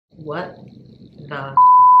What the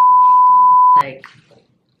like,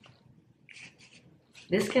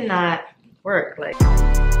 this cannot work. Like,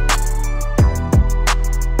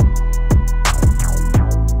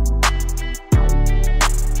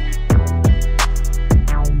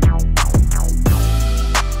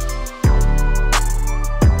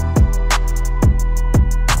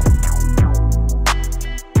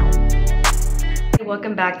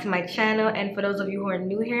 welcome back to my channel, and for those of you who are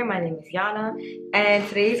new here, my name is Yana, and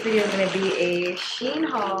today's video is going to be a Shein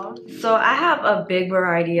haul. So I have a big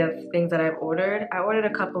variety of things that I've ordered. I ordered a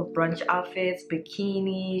couple of brunch outfits,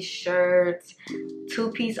 bikinis, shirts,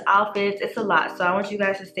 two-piece outfits. It's a lot, so I want you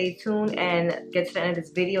guys to stay tuned and get to the end of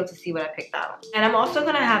this video to see what I picked out. And I'm also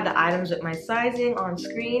going to have the items with my sizing on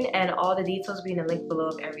screen, and all the details will be in the link below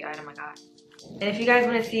of every item I got. And if you guys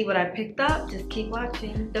want to see what I picked up, just keep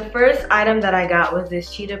watching. The first item that I got was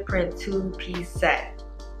this cheetah print two-piece set.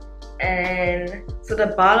 And so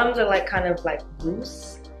the bottoms are like kind of like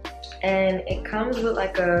loose. And it comes with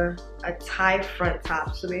like a tie front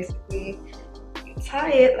top. So basically, you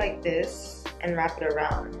tie it like this and wrap it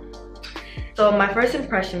around. So my first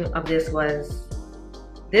impression of this was,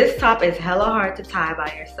 this top is hella hard to tie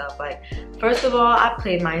by yourself. Like, first of all, I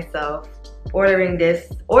played myself ordering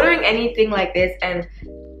anything like this, and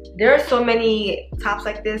there are so many tops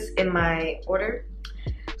like this in my order.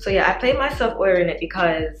 So yeah, I played myself ordering it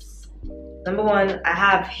because, number one, I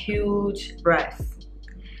have huge breasts,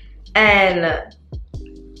 and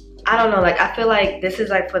I don't know, like, I feel like this is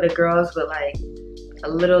like for the girls with like a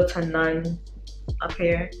little to none up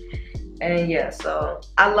here. And yeah, so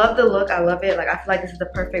I love the look, I love it. Like, I feel like this is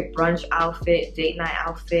the perfect brunch outfit, date night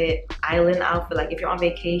outfit, island outfit. Like, if you're on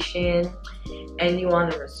vacation and you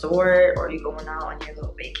on a resort or you're going out on your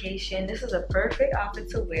little vacation, this is a perfect outfit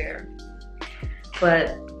to wear.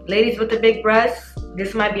 But ladies with the big breasts,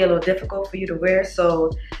 this might be a little difficult for you to wear.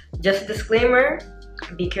 So just a disclaimer,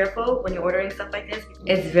 be careful when you're ordering stuff like this.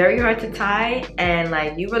 It's very hard to tie, and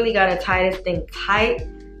like, you really gotta tie this thing tight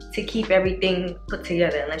to keep everything put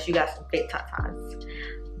together, unless you got some fake tatas.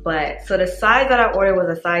 But so the size that I ordered was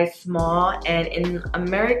a size small, and in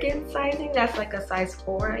American sizing, that's like a size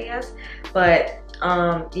 4, I guess. But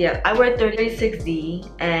yeah, I wear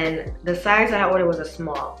 36D, and the size that I ordered was a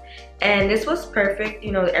small. And this was perfect,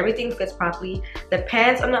 you know, everything fits properly. The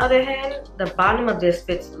pants, on the other hand, the bottom of this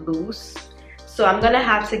fits loose. So I'm gonna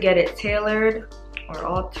have to get it tailored or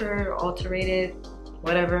altered or alterated,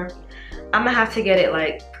 whatever. I'm gonna have to get it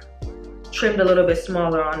like trimmed a little bit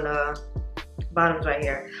smaller on the bottoms right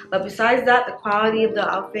here. But besides that, the quality of the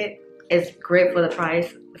outfit is great for the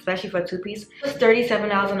price, especially for a two-piece. It was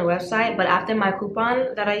 $37 on the website, but after my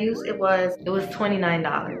coupon that I used, it was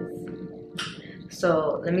 $29.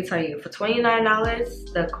 So let me tell you, for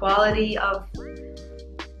 $29, the quality of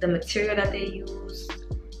the material that they used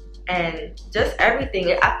and just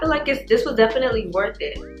everything, I feel like this was definitely worth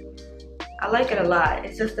it. I like it a lot.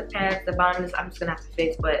 It's just the pants, the bottoms, I'm just gonna have to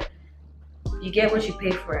fix, but you get what you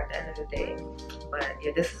pay for at the end of the day. But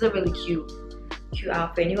yeah, this is a really cute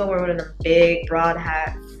outfit. And you're gonna wear one of them big, broad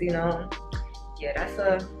hats, you know? Yeah, that's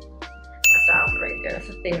an outfit right there. That's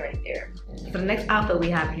a thing right there. So the next outfit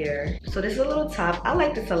we have here. So this is a little top. I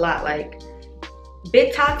like this a lot. Like,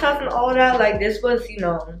 big tatas and all that. Like, this was, you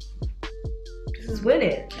know, this is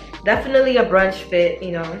winning. Definitely a brunch fit,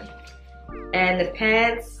 you know? And the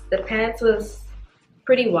pants was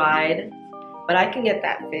pretty wide, but I can get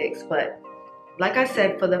that fixed. But like I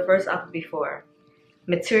said for the first outfit before,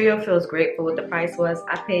 material feels great for what the price was.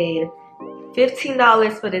 I paid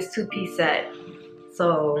 $15 for this two-piece set,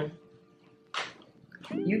 so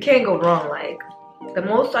you can't go wrong. Like, the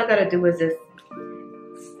most I gotta do is just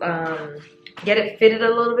get it fitted a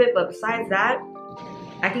little bit, but besides that,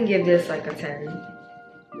 I can give this like a 10.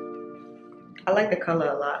 I like the color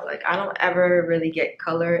a lot. Like, I don't ever really get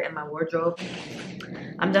color in my wardrobe.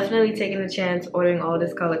 I'm definitely taking a chance ordering all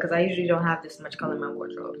this color because I usually don't have this much color in my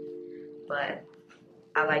wardrobe. But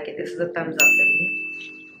I like it. This is a thumbs up for me.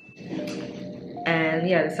 And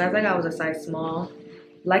yeah, the size I got was a size small.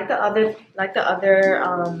 Like the other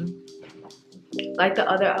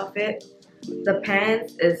outfit, the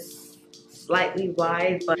pants is slightly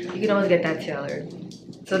wide, but you can always get that tailored.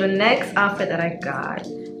 So the next outfit that I got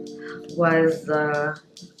was the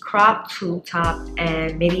crop tube top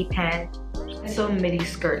and midi pant, so midi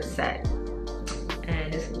skirt set.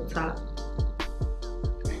 And this is the top.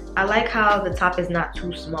 I like how the top is not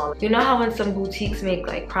too small. You know how when some boutiques make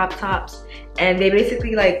like crop tops and they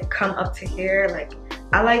basically like come up to here? Like,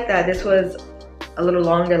 I like that. This was a little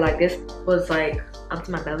longer. Like, this was like up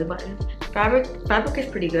to my belly button. Fabric is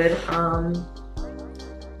pretty good.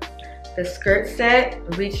 The skirt set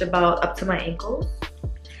reached about up to my ankles.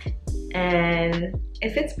 and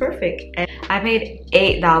it fits perfect. And I paid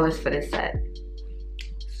 $8 for this set.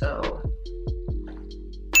 So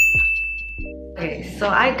okay, so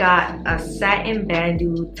I got a satin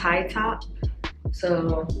bandeau tie top.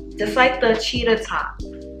 So just like the cheetah top,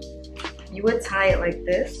 you would tie it like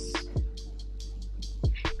this.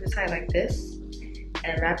 You would tie it like this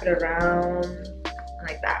and wrap it around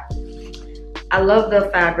like that. I love the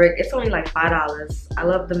fabric. It's only like $5. I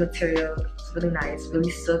love the material. It's really nice, really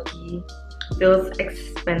silky. Feels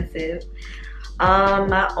expensive.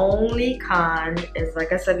 My only con is,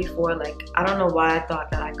 like I said before, like I don't know why I thought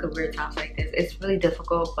that I could wear tops like this. It's really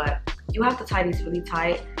difficult, but you have to tie these really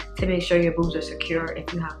tight to make sure your boobs are secure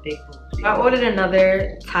if you have big boobs. I ordered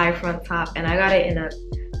another tie front top and I got it in a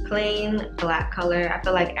plain black color. I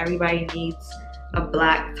feel like everybody needs a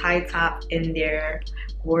black tie top in their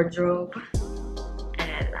wardrobe,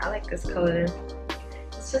 and I like this color.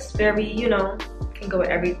 It's just very, you know, can go with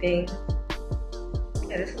everything.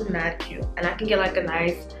 Yeah, this is mad cute, and I can get like a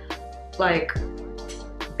nice like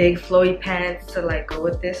big flowy pants to like go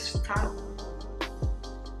with this top.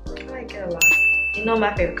 I like it a lot. You know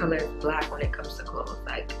my favorite color is black when it comes to clothes.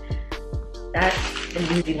 Like that's an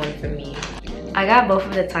easy one for me. I got both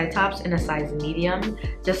of the tie tops in a size medium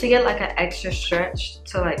just to get like an extra stretch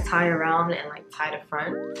to like tie around and like tie the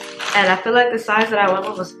front. And I feel like the size that I went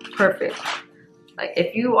with was perfect. Like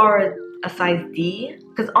if you are a size D,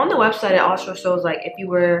 because on the website it also shows like if you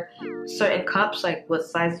wear certain cups like what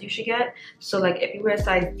size you should get. So like if you wear a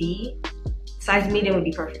size D, size medium would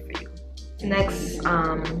be perfect for you. Next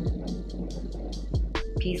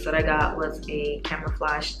piece that I got was a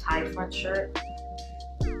camouflage tie front shirt,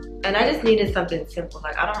 and I just needed something simple.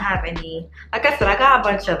 Like I don't have any, like I said, I got a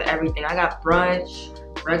bunch of everything. I got brunch,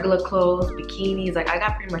 regular clothes, bikinis. Like I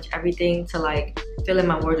got pretty much everything to like fill in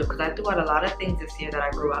my wardrobe because I threw out a lot of things this year that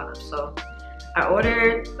I grew out of. So I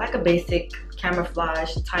ordered like a basic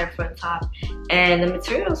camouflage tie front top, and the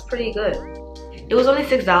material was pretty good. It was only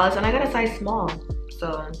 $6 and I got a size small,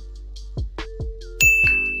 so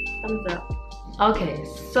thumbs up. Okay,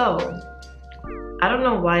 so I don't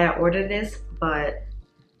know why I ordered this, but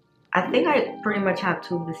I think I pretty much have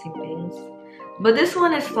two missing things. But this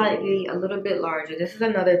one is slightly a little bit larger. This is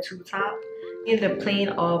another tube top in the plain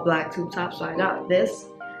all black tube top, so I got this.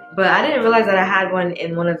 But I didn't realize that I had one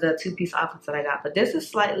in one of the two-piece outfits that I got. But this is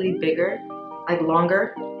slightly bigger, like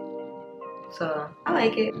longer. So I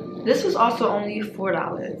like it. This was also only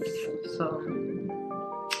 $4. So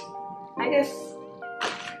I guess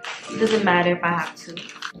it doesn't matter if I have to.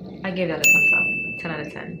 I give that a thumbs up, 10 out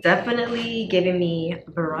of 10. Definitely giving me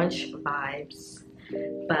brunch vibes,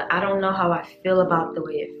 but I don't know how I feel about the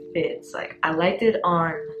way it fits. Like I liked it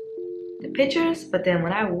on the pictures, but then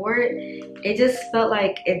when I wore it, it just felt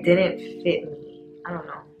like it didn't fit me. I don't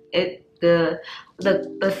know.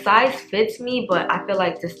 The size fits me, but I feel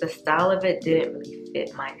like just the style of it didn't really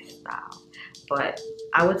fit my style. But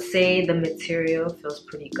I would say the material feels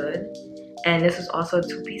pretty good. And this is also a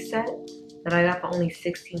two-piece set that I got for only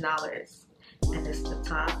 $16. And this is the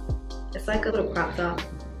top. It's like a little crop top.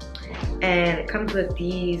 And it comes with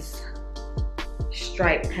these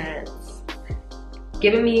striped pants,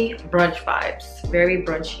 giving me brunch vibes, very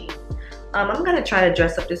brunchy. I'm gonna try to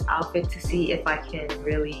dress up this outfit to see if I can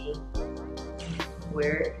really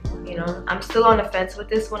wear it. You know, I'm still on the fence with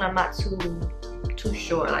this one. I'm not too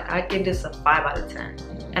sure. Like I give this a 5 out of 10.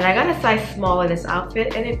 And I got a size small in this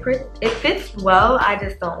outfit, and it fits well. I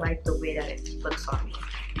just don't like the way that it looks on me.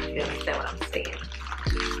 You understand what I'm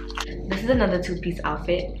saying? This is another two-piece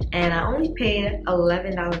outfit, and I only paid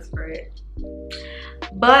 $11 for it.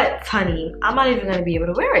 But honey, I'm not even gonna be able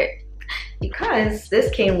to wear it because this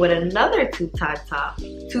came with another tube tie top.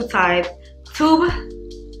 Tube tie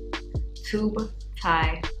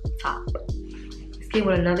top. This came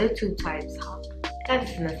with another tube tie top. Got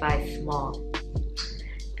this in a size small.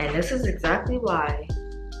 And this is exactly why,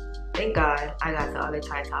 thank God, I got the other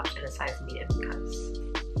tie tops in a size medium, because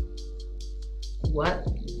what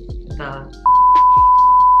the,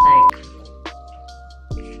 like,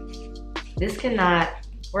 this cannot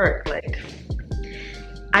work. Like,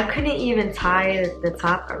 I couldn't even tie the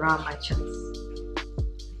top around my chest.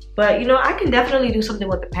 But you know, I can definitely do something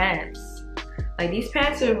with the pants. Like, these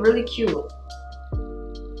pants are really cute.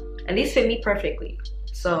 And these fit me perfectly.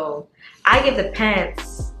 So I give the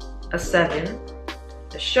pants a 7.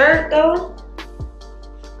 The shirt though,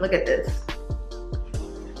 look at this.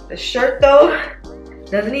 The shirt though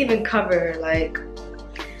doesn't even cover, like,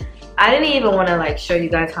 I didn't even want to like show you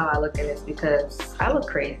guys how I look in this because I look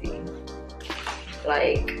crazy.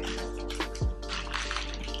 Like,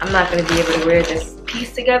 I'm not going to be able to wear this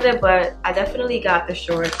piece together, but I definitely got the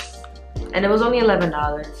shorts And it was only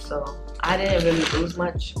 $11, so I didn't really lose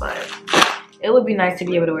much, but it would be nice to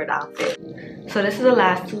be able to wear the outfit. So this is the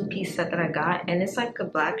last two-piece set that I got, and it's like a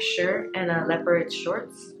black shirt and a leopard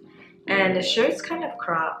shorts. And the shirt's kind of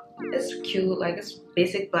cropped. It's cute, like it's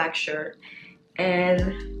basic black shirt.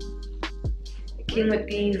 And it came with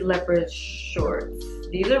these leopard shorts.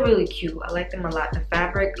 These are really cute. I like them a lot. The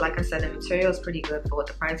fabric, like I said, the material is pretty good for what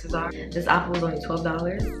the prices are. This outfit was only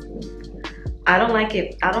 $12. I don't like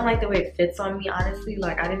it. I don't like the way it fits on me, honestly.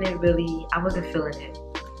 Like I wasn't feeling it.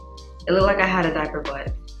 It looked like I had a diaper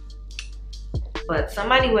butt. But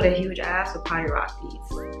somebody with a huge ass would probably rock these.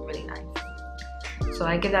 Really nice. So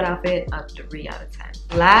I give that outfit a 3 out of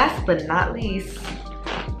 10. Last but not least,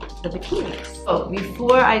 the bikinis. So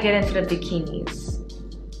before I get into the bikinis,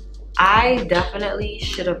 I definitely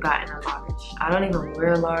should have gotten a large. I don't even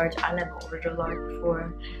wear a large. I never ordered a large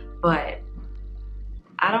before, but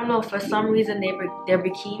I don't know, for some reason their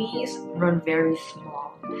bikinis run very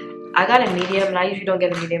small. I got a medium, and I usually don't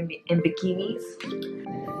get a medium in bikinis.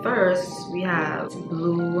 First, we have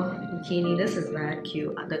blue bikini. This is mad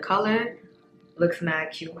cute. The color looks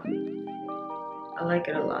mad cute. I like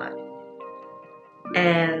it a lot.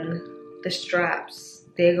 And the straps,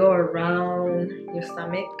 they go around your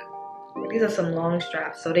stomach. These are some long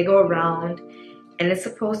straps, so they go around, and it's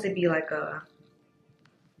supposed to be like a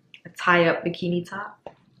tie-up bikini top.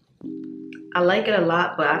 I like it a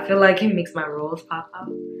lot, but I feel like it makes my rolls pop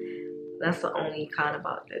out. That's the only con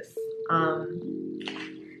about this.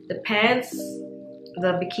 The pants,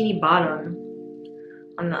 the bikini bottom,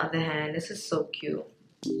 on the other hand, this is so cute.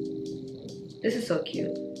 This is so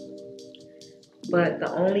cute. But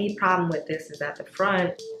the only problem with this is that the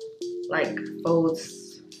front, like,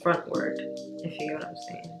 folds frontward, if you get what I'm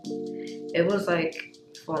saying. It was like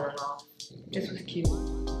falling off. This was cute.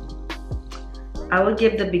 I would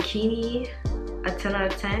give the bikini a 10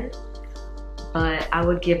 out of 10, but I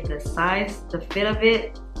would give the size, the fit of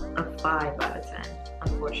it, a 5 out of 10,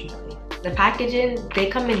 unfortunately. The packaging, they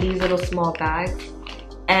come in these little small bags,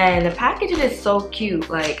 and the packaging is so cute.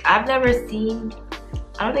 Like, I've never seen,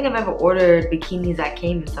 I don't think I've ever ordered bikinis that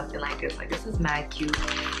came in something like this. Like, this is mad cute.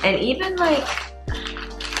 And even like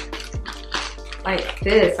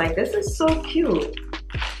this is so cute.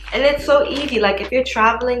 And it's so easy. Like, if you're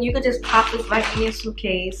traveling, you could just pop this right in your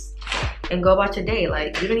suitcase and go about your day.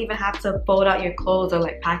 Like, you don't even have to fold out your clothes or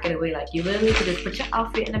like pack it away. Like, you literally could just put your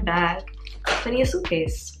outfit in a bag, put in your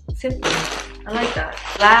suitcase. Simple. I like that.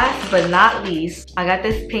 Last but not least, I got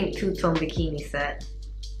this pink two-tone bikini set,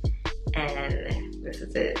 and this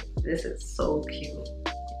is it. This is so cute.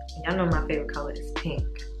 Y'all know my favorite color is pink.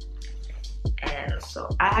 And so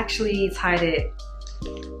I actually tied it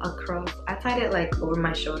across. I tied it like over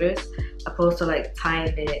my shoulders, opposed to like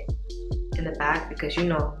tying it in the back, because you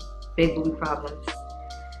know, big booby problems.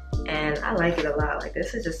 And I like it a lot. Like,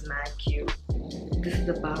 this is just mad cute. This is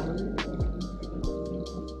the bottom.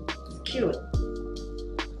 It's cute.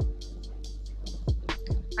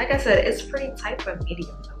 Like I said, it's pretty tight for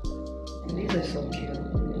medium though. And these are so cute.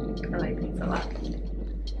 I like these a lot.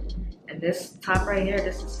 And this top right here,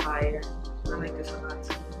 this is fire. I like this a lot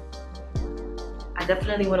too. I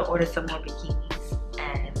definitely want to order some more bikinis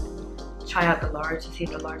and try out the large to see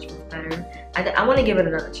if the large fits better. I want to give it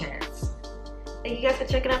another chance. Thank you guys for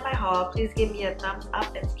checking out my haul. Please give me a thumbs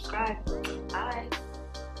up and subscribe.